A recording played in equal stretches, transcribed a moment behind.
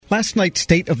Last night's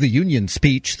State of the Union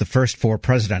speech, the first for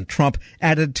President Trump,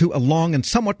 added to a long and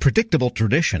somewhat predictable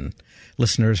tradition.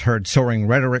 Listeners heard soaring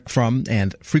rhetoric from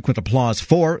and frequent applause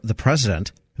for the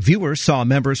president. Viewers saw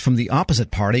members from the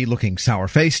opposite party looking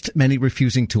sour-faced, many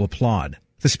refusing to applaud.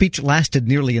 The speech lasted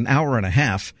nearly an hour and a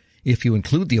half, if you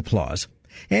include the applause,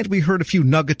 and we heard a few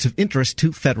nuggets of interest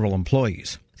to federal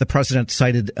employees. The president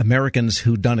cited Americans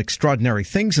who'd done extraordinary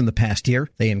things in the past year.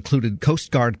 They included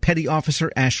Coast Guard Petty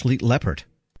Officer Ashlee Leppert.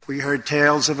 We heard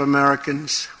tales of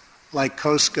Americans like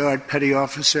Coast Guard Petty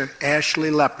Officer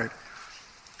Ashlee Leppert,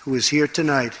 who is here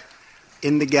tonight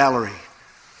in the gallery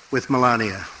with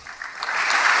Melania.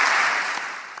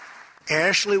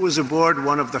 Ashlee was aboard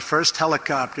one of the first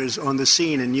helicopters on the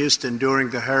scene in Houston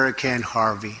during the Hurricane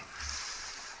Harvey.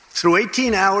 Through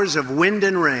 18 hours of wind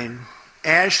and rain,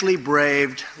 Ashlee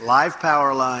braved live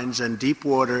power lines and deep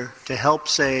water to help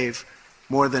save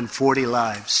more than 40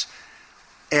 lives.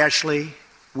 Ashlee,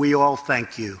 we all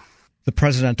thank you. The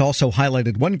president also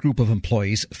highlighted one group of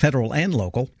employees, federal and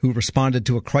local, who responded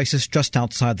to a crisis just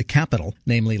outside the Capitol,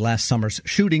 namely last summer's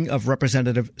shooting of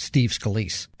Representative Steve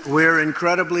Scalise. We're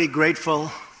incredibly grateful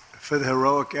for the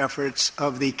heroic efforts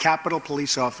of the Capitol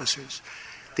police officers,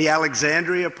 the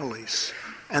Alexandria police,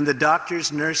 and the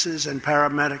doctors, nurses, and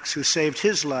paramedics who saved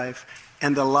his life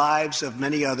and the lives of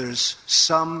many others,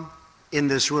 some in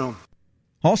this room.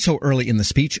 Also early in the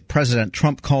speech, President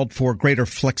Trump called for greater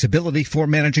flexibility for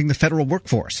managing the federal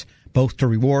workforce, both to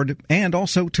reward and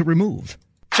also to remove.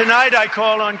 Tonight I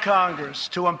call on Congress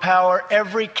to empower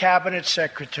every cabinet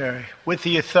secretary with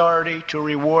the authority to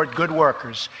reward good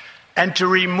workers and to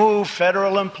remove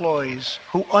federal employees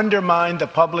who undermine the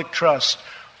public trust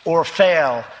or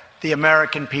fail the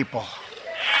American people.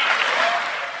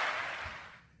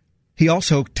 He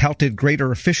also touted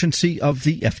greater efficiency of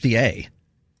the FDA.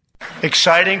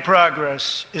 Exciting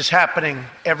progress is happening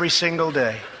every single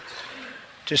day.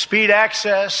 To speed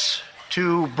access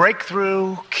to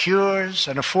breakthrough cures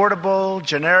and affordable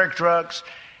generic drugs,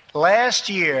 last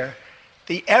year,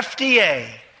 the FDA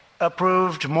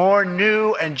approved more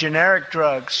new and generic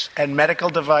drugs and medical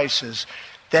devices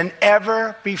than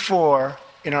ever before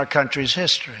in our country's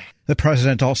history. The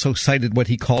president also cited what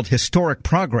he called historic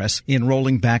progress in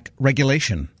rolling back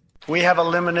regulation. We have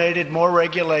eliminated more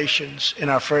regulations in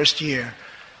our first year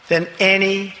than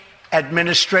any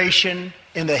administration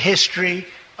in the history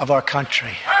of our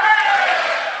country.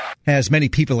 As many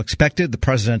people expected, the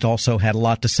president also had a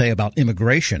lot to say about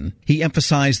immigration. He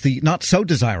emphasized the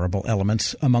not-so-desirable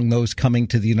elements among those coming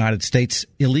to the United States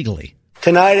illegally.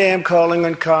 Tonight I am calling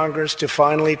on Congress to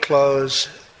finally close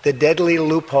the deadly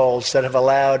loopholes that have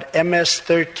allowed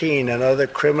MS-13 and other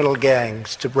criminal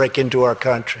gangs to break into our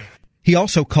country. He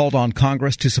also called on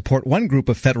Congress to support one group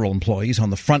of federal employees on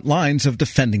the front lines of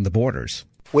defending the borders.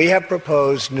 We have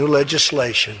proposed new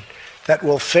legislation that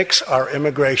will fix our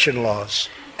immigration laws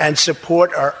and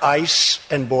support our ICE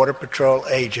and Border Patrol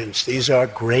agents. These are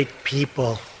great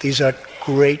people. These are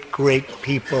great, great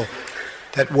people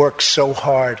that work so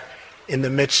hard in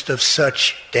the midst of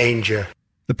such danger.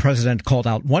 The president called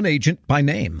out one agent by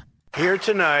name. Here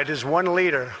tonight is one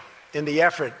leader in the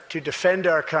effort to defend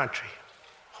our country.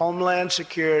 Homeland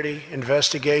Security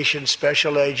Investigation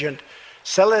Special Agent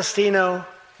Celestino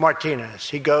Martinez.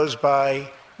 He goes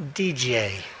by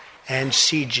DJ and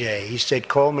CJ. He said,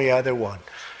 call me either one.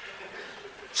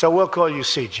 So we'll call you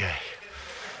CJ.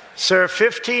 Served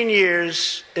 15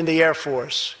 years in the Air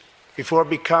Force before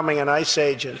becoming an ICE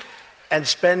agent and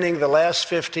spending the last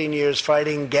 15 years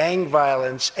fighting gang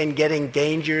violence and getting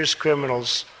dangerous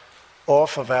criminals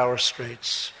off of our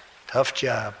streets. Tough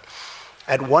job.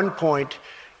 At one point,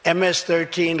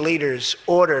 MS-13 leaders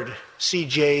ordered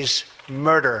CJ's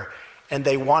murder, and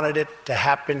they wanted it to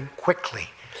happen quickly.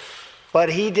 But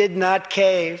he did not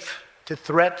cave to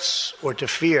threats or to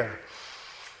fear.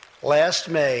 Last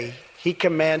May, he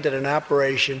commanded an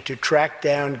operation to track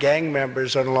down gang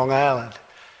members on Long Island.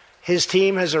 His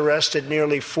team has arrested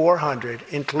nearly 400,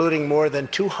 including more than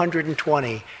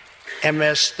 220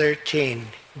 MS-13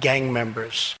 gang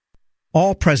members.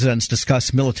 All presidents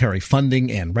discuss military funding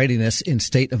and readiness in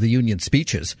State of the Union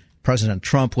speeches. President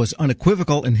Trump was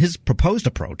unequivocal in his proposed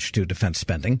approach to defense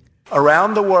spending.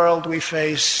 Around the world, we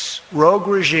face rogue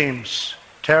regimes,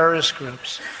 terrorist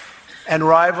groups, and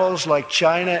rivals like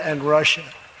China and Russia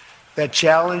that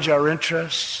challenge our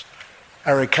interests,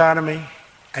 our economy,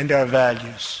 and our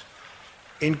values.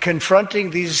 In confronting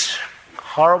these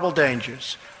horrible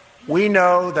dangers, we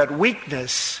know that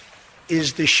weakness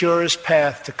is the surest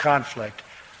path to conflict,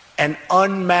 and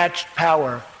unmatched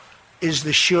power is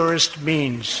the surest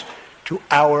means to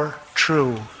our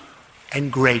true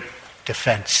and great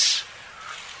defense.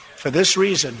 For this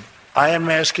reason, I am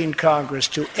asking Congress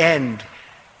to end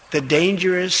the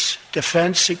dangerous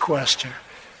defense sequester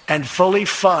and fully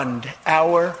fund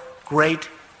our great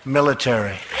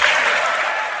military.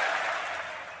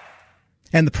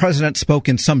 And the president spoke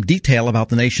in some detail about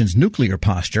the nation's nuclear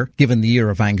posture, given the year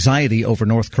of anxiety over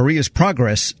North Korea's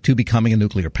progress to becoming a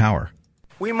nuclear power.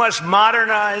 We must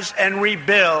modernize and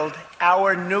rebuild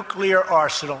our nuclear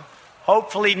arsenal,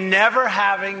 hopefully never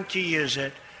having to use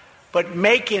it, but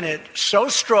making it so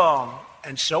strong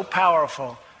and so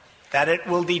powerful that it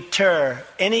will deter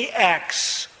any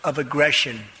acts of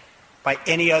aggression by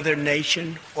any other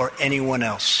nation or anyone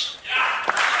else.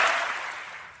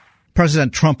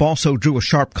 President Trump also drew a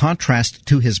sharp contrast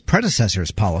to his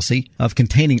predecessor's policy of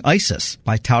containing ISIS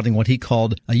by touting what he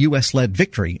called a U.S.-led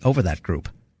victory over that group.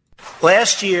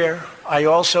 Last year, I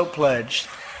also pledged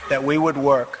that we would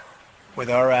work with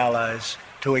our allies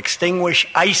to extinguish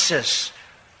ISIS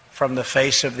from the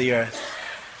face of the earth.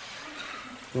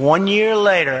 1 year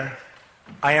later,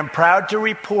 I am proud to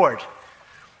report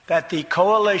that the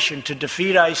coalition to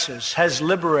defeat ISIS has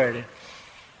liberated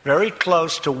very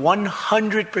close to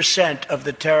 100% of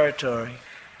the territory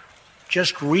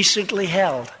just recently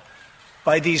held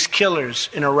by these killers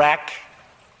in Iraq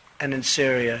and in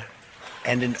Syria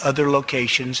and in other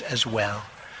locations as well.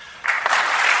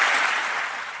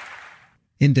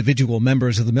 Individual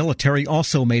members of the military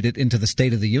also made it into the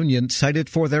State of the Union, cited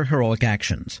for their heroic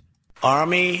actions.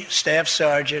 Army Staff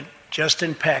Sergeant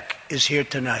Justin Peck is here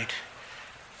tonight.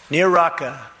 Near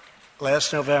Raqqa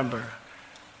last November,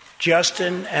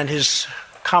 Justin and his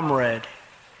comrade,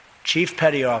 Chief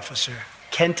Petty Officer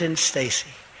Kenton Stacy,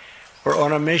 were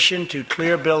on a mission to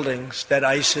clear buildings that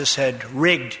ISIS had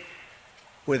rigged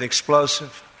with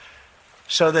explosive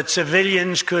so that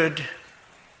civilians could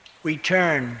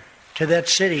return to that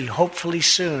city, hopefully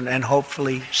soon and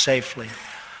hopefully safely.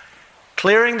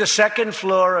 Clearing the second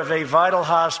floor of a vital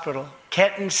hospital,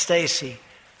 Kenton Stacy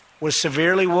was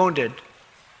severely wounded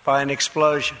by an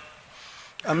explosion.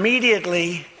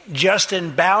 Immediately,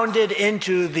 Justin bounded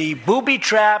into the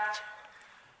booby-trapped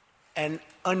and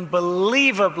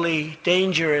unbelievably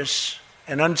dangerous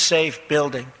and unsafe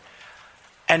building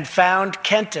and found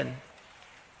Kenton,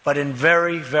 but in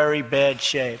very, very bad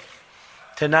shape.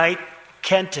 Tonight,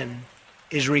 Kenton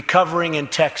is recovering in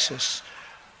Texas.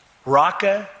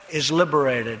 Raqqa is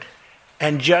liberated,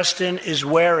 and Justin is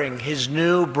wearing his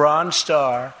new Bronze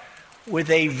Star with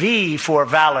a V for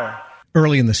valor.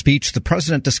 Early in the speech, the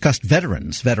president discussed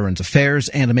Veterans Affairs,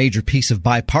 and a major piece of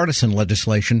bipartisan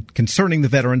legislation concerning the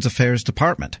Veterans Affairs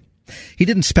Department. He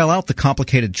didn't spell out the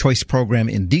complicated choice program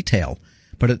in detail,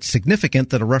 but it's significant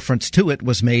that a reference to it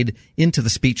was made into the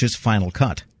speech's final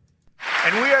cut.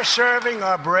 And we are serving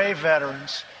our brave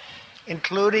veterans,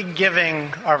 including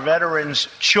giving our veterans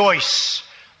choice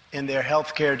in their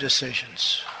health care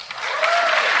decisions.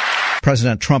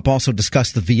 President Trump also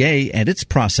discussed the VA and its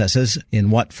processes in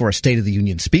what, for a State of the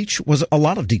Union speech, was a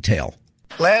lot of detail.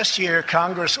 Last year,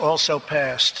 Congress also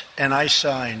passed, and I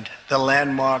signed, the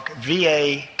landmark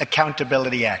VA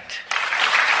Accountability Act.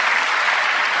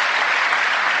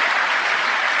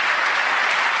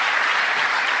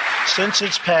 Since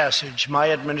its passage,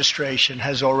 my administration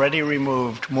has already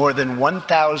removed more than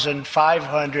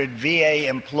 1,500 VA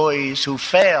employees who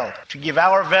failed to give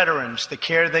our veterans the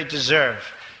care they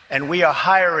deserve. And we are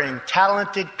hiring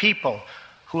talented people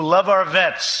who love our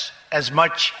vets as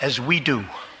much as we do.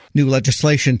 New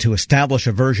legislation to establish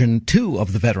a version 2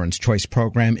 of the Veterans Choice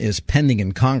Program is pending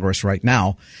in Congress right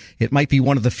now. It might be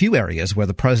one of the few areas where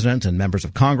the president and members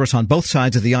of Congress on both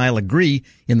sides of the aisle agree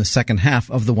in the second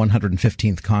half of the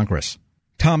 115th Congress.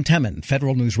 Tom Temin,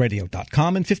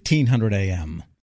 federalnewsradio.com and 1500 AM.